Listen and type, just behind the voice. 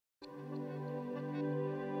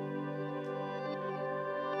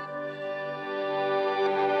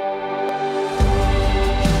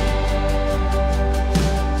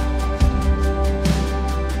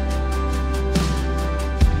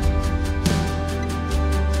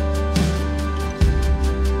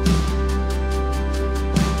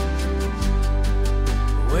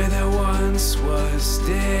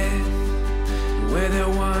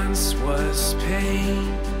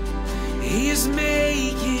name. He is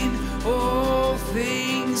making all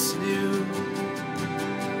things new.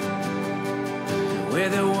 Where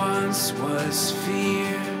there once was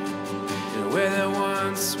fear, and where there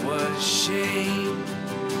once was shame,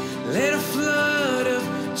 let a flood of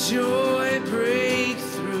joy break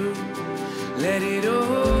through. Let it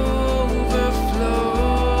overflow.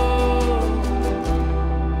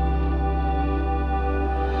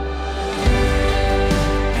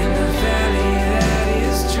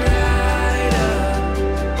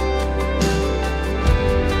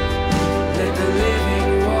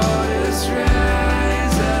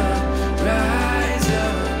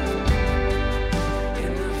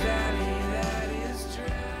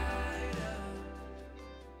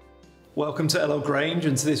 Welcome to Ellel Grange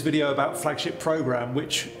and to this video about Flagship program,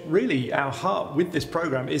 which really our heart with this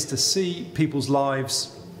program is to see people's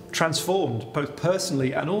lives transformed, both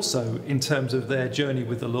personally and also in terms of their journey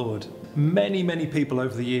with the Lord. Many people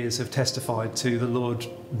over the years have testified to the Lord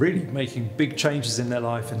really making big changes in their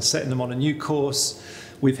life and setting them on a new course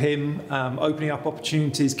with Him, opening up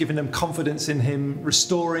opportunities, giving them confidence in Him,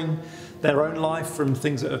 restoring their own life from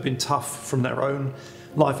things that have been tough from their own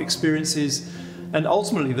life experiences. And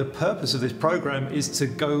ultimately, the purpose of this program is to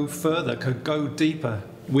go further, to go deeper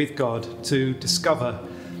with God, to discover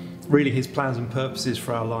really His plans and purposes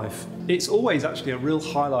for our life. It's always actually a real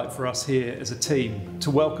highlight for us here as a team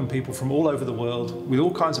to welcome people from all over the world with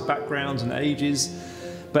all kinds of backgrounds and ages,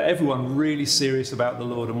 but everyone really serious about the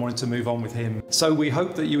Lord and wanting to move on with Him. So we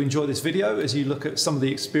hope that you enjoy this video as you look at some of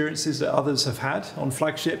the experiences that others have had on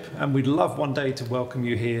Flagship, and we'd love one day to welcome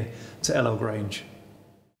you here to Ellel Grange.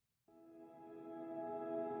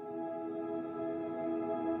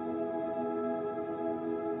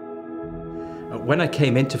 When I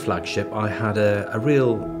came into Flagship, I had a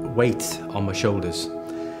real weight on my shoulders.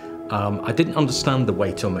 I didn't understand the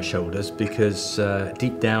weight on my shoulders because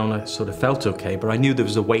deep down I sort of felt okay, but I knew there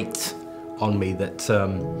was a weight on me that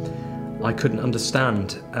I couldn't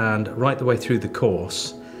understand. And right the way through the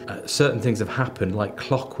course, certain things have happened like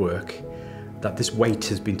clockwork, that this weight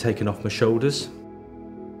has been taken off my shoulders.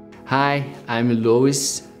 Hi, I'm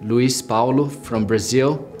Luis Paulo from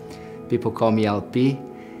Brazil. People call me LP.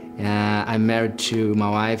 I'm married to my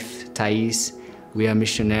wife, Thais. We are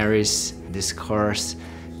missionaries. This course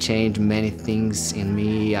changed many things in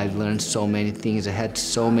me. I learned so many things. I had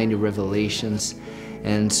so many revelations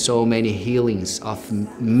and so many healings of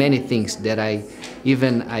many things that I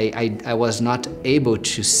was not able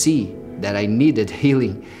to see that I needed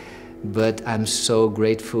healing. But I'm so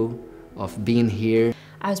grateful of being here.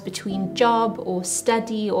 I was between job or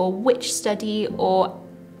study or which study, or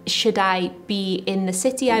should I be in the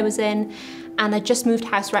city I was in? And I just moved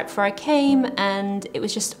house right before I came, and it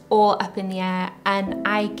was just all up in the air. And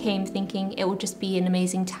I came thinking it would just be an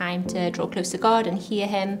amazing time to draw close to God and hear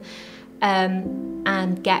Him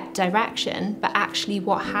and get direction. But actually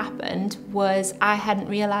what happened was I hadn't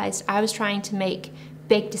realized I was trying to make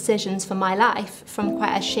big decisions for my life from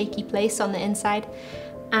quite a shaky place on the inside.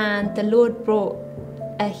 And the Lord brought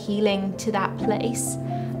a healing to that place.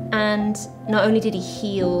 And not only did He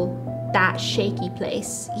heal that shaky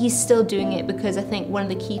place, He's still doing it, because I think one of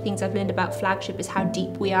the key things I've learned about Flagship is how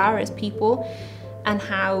deep we are as people and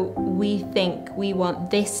how we think we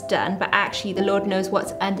want this done, but actually the Lord knows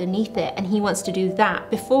what's underneath it, and He wants to do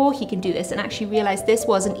that before He can do this, and actually realize this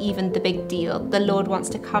wasn't even the big deal. The Lord wants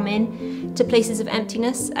to come in to places of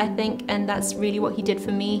emptiness, I think, and that's really what He did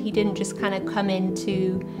for me. He didn't just kind of come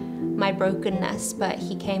into my brokenness, but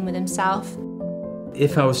He came with Himself.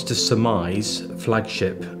 If I was to surmise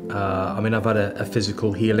Flagship, I mean, I've had a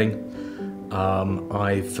physical healing.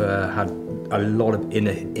 I've had a lot of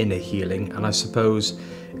inner healing, and I suppose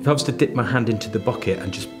if I was to dip my hand into the bucket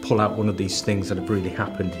and just pull out one of these things that have really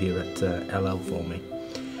happened here at Ellel for me,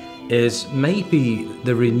 is maybe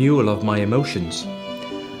the renewal of my emotions.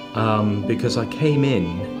 Because I came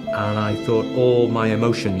in and I thought all my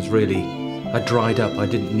emotions really had dried up. I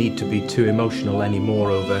didn't need to be too emotional anymore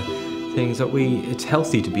over things that it's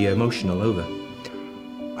healthy to be emotional over.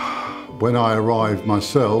 When I arrived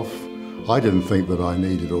myself, I didn't think that I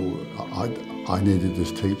needed I needed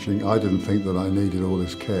this teaching. I didn't think that I needed all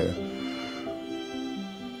this care.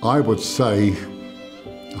 I would say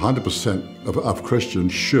 100% of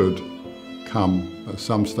Christians should come at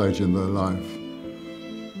some stage in their life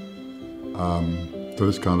to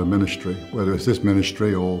this kind of ministry, whether it's this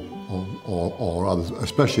ministry or others,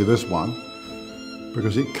 especially this one,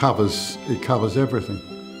 because it covers everything.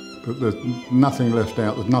 But there's nothing left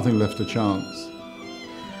out, there's nothing left to chance.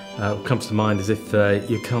 What comes to mind is if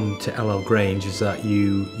you come to Ellel Grange is that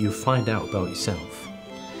you find out about yourself.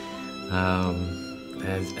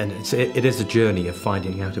 And it is a journey of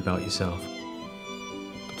finding out about yourself.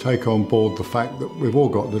 Take on board the fact that we've all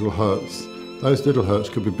got little hurts. Those little hurts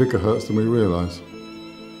could be bigger hurts than we realise.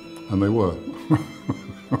 And they were.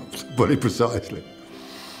 Very precisely.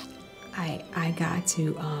 I got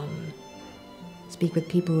to speak with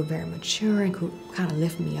people who are very mature and who kind of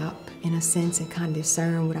lift me up in a sense and kind of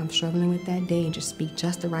discern what I'm struggling with that day and just speak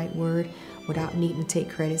just the right word without needing to take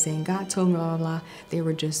credit, saying, God told me, blah, blah, blah. They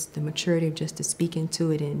were just the maturity of just to speak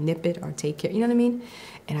into it and nip it or take care, you know what I mean?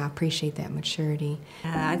 And I appreciate that maturity.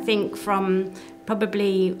 I think from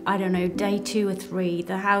probably, I don't know, day 2 or 3,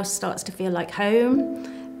 the house starts to feel like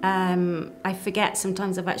home. I forget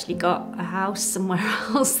sometimes I've actually got a house somewhere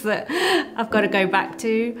else that I've got to go back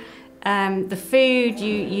to. The food,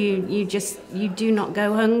 you do not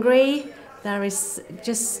go hungry. There is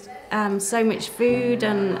just so much food,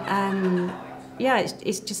 and yeah,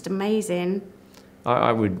 it's just amazing.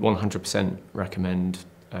 I would 100% recommend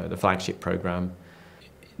the Flagship program.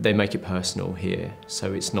 They make it personal here,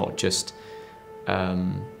 so it's not just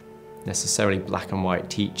necessarily black and white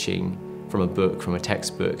teaching from a book, from a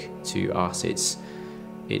textbook to us.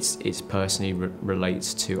 It's personally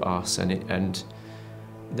relates to us, and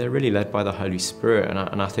they're really led by the Holy Spirit.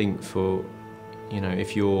 And I think for,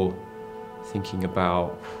 if you're thinking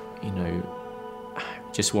about,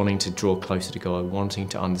 just wanting to draw closer to God, wanting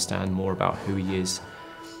to understand more about who He is,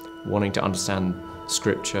 wanting to understand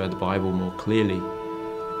Scripture, the Bible more clearly,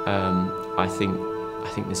 I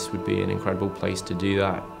think this would be an incredible place to do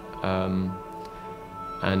that.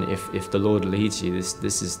 And if the Lord leads you,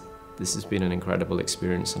 this has been an incredible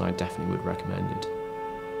experience, and I definitely would recommend it.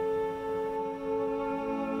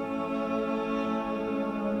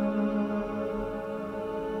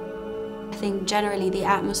 I think generally the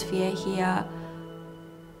atmosphere here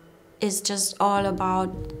is just all about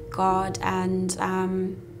God and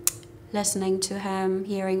listening to Him,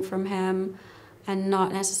 hearing from Him, and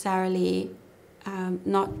not necessarily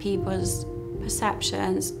not people's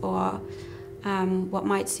perceptions or what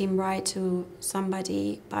might seem right to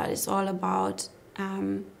somebody, but it's all about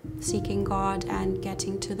seeking God and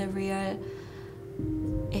getting to the real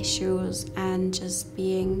issues and just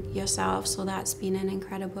being yourself. So that's been an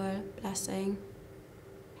incredible blessing.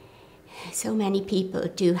 So many people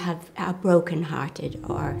are broken-hearted,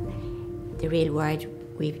 or the real word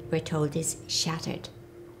we're told is shattered.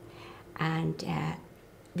 And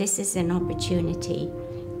this is an opportunity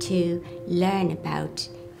to learn about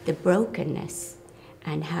the brokenness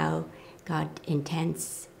and how God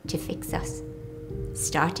intends to fix us,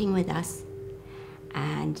 starting with us,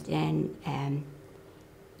 and then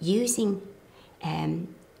using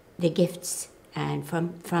the gifts and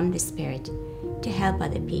from the Spirit to help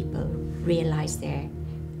other people realize their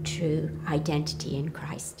true identity in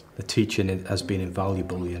Christ. The teaching has been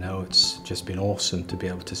invaluable, it's just been awesome to be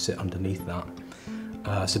able to sit underneath that.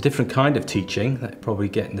 It's a different kind of teaching that you probably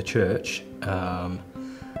get in the church,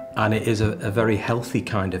 and it is a very healthy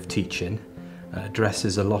kind of teaching.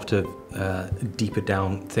 Addresses a lot of deeper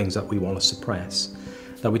down things that we want to suppress,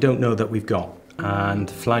 that we don't know that we've got. And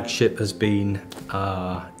Flagship has been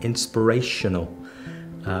inspirational,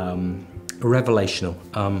 revelational,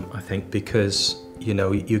 I think, because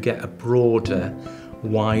you get a broader,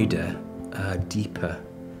 wider, deeper,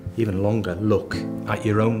 even longer look at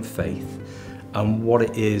your own faith and what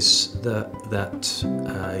it is that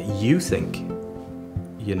you think,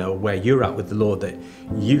 where you're at with the Lord, that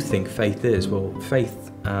you think faith is. Well,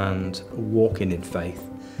 faith and walking in faith,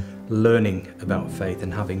 learning about faith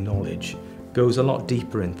and having knowledge goes a lot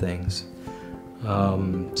deeper in things.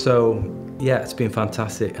 So yeah, it's been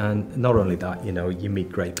fantastic, and not only that, you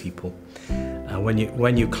meet great people. And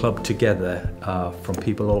when you club together from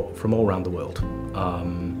people from all around the world,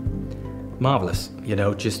 marvelous.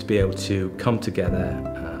 Just to be able to come together,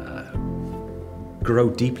 grow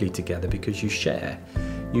deeply together, because you share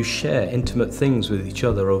intimate things with each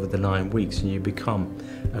other over the 9 weeks, and you become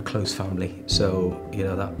a close family. So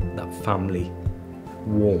that family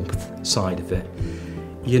warmth side of it,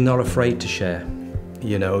 you're not afraid to share.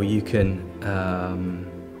 You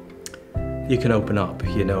can open up,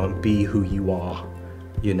 and be who you are,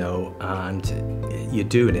 and you're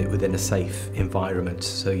doing it within a safe environment,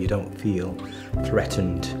 so you don't feel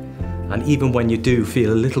threatened. And even when you do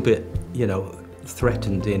feel a little bit,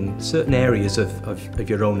 threatened in certain areas of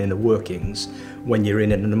your own inner workings, when you're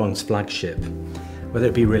in and amongst Flagship, whether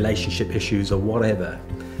it be relationship issues or whatever,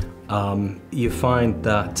 you find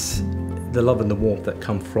that the love and the warmth that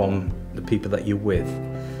come from the people that you're with,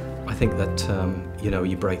 I think that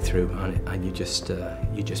you break through and you just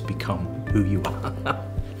become who you are.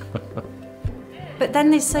 But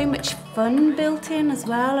then there's so much fun built in as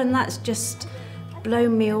well, and that's just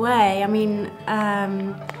blown me away. I mean,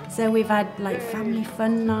 so we've had like family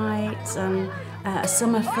fun nights and a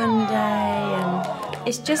summer fun day, and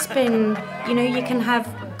it's just been, you know, you can have,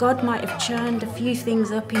 God might have churned a few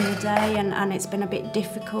things up in your day and it's been a bit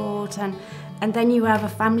difficult, and then you have a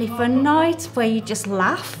family fun night where you just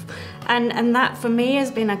laugh, and that for me has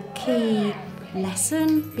been a key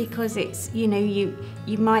lesson, because it's, you know,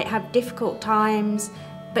 you might have difficult times,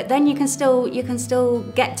 but then you can still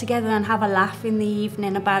get together and have a laugh in the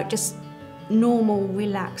evening about just normal,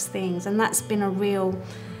 relaxed things, and that's been a real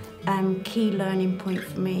key learning point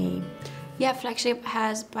for me. Yeah, Flagship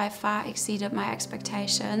has by far exceeded my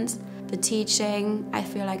expectations. The teaching, I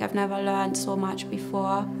feel like I've never learned so much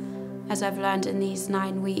before as I've learned in these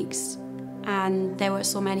 9 weeks, and there were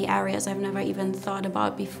so many areas I've never even thought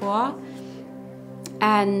about before.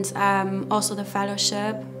 And also the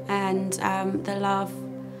fellowship and the love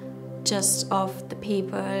just of the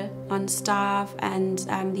people on staff and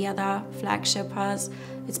the other Flagshippers.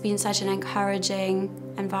 It's been such an encouraging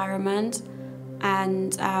environment,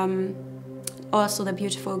 and also the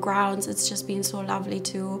beautiful grounds. It's just been so lovely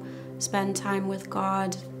to spend time with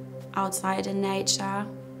God outside in nature,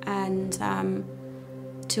 and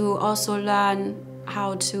to also learn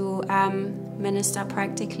how to minister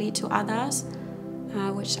practically to others,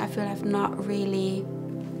 which I feel I've not really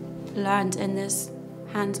learned in this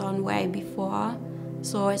hands-on way before.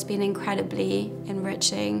 So it's been incredibly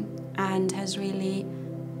enriching and has really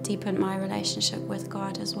deepened my relationship with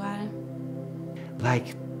God as well.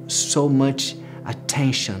 Like so much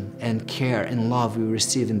attention and care and love we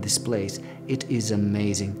receive in this place. It is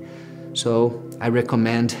amazing. So I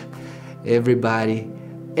recommend everybody,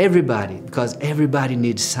 because everybody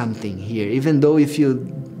needs something here. Even though if you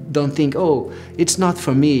don't think, oh, it's not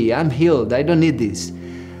for me, I'm healed, I don't need this,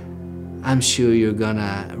 I'm sure you're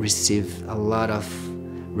gonna receive a lot of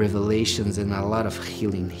revelations and a lot of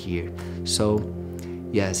healing here. So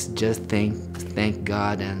yes, just thank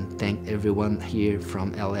God and thank everyone here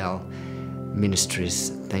from Ellel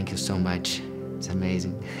Ministries. Thank you so much. It's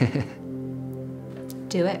amazing.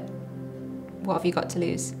 Do it. What have you got to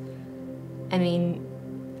lose? I mean,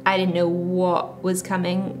 I didn't know what was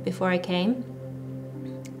coming before I came,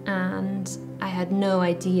 and I had no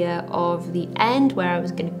idea of the end, where I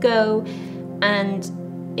was going to go, and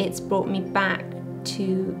it's brought me back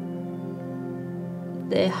to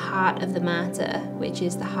the heart of the matter, which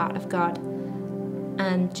is the heart of God,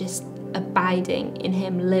 and just abiding in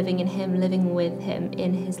Him, living with Him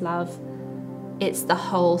in His love. It's the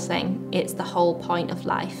whole thing. It's the whole point of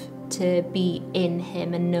life, to be in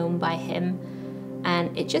Him and known by Him.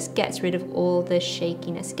 And it just gets rid of all the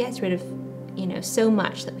shakiness, gets rid of, you know, so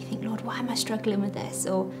much that we think, Lord, why am I struggling with this?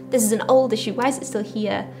 Or this is an old issue, why is it still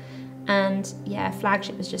here? And yeah,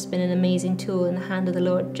 Flagship has just been an amazing tool in the hand of the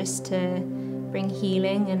Lord, just to bring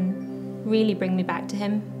healing and really bring me back to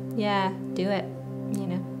Him. Yeah, do it, you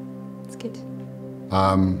know, it's good.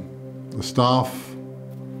 The staff,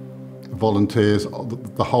 the volunteers,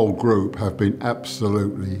 the whole group have been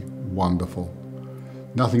absolutely wonderful.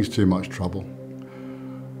 Nothing's too much trouble.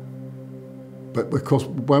 But because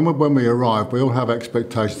when we arrive, we all have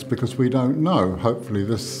expectations because we don't know. Hopefully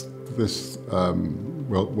this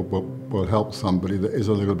will help somebody that is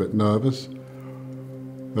a little bit nervous.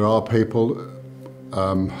 There are people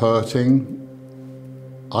hurting.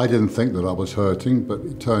 I didn't think that I was hurting, but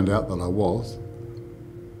it turned out that I was.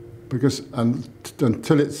 Because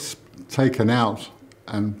until it's taken out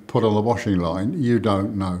and put on the washing line, you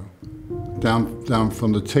don't know. Down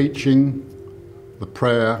from the teaching, the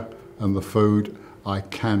prayer, and the food, I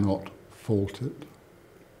cannot fault it.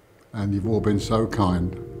 And you've all been so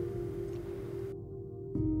kind.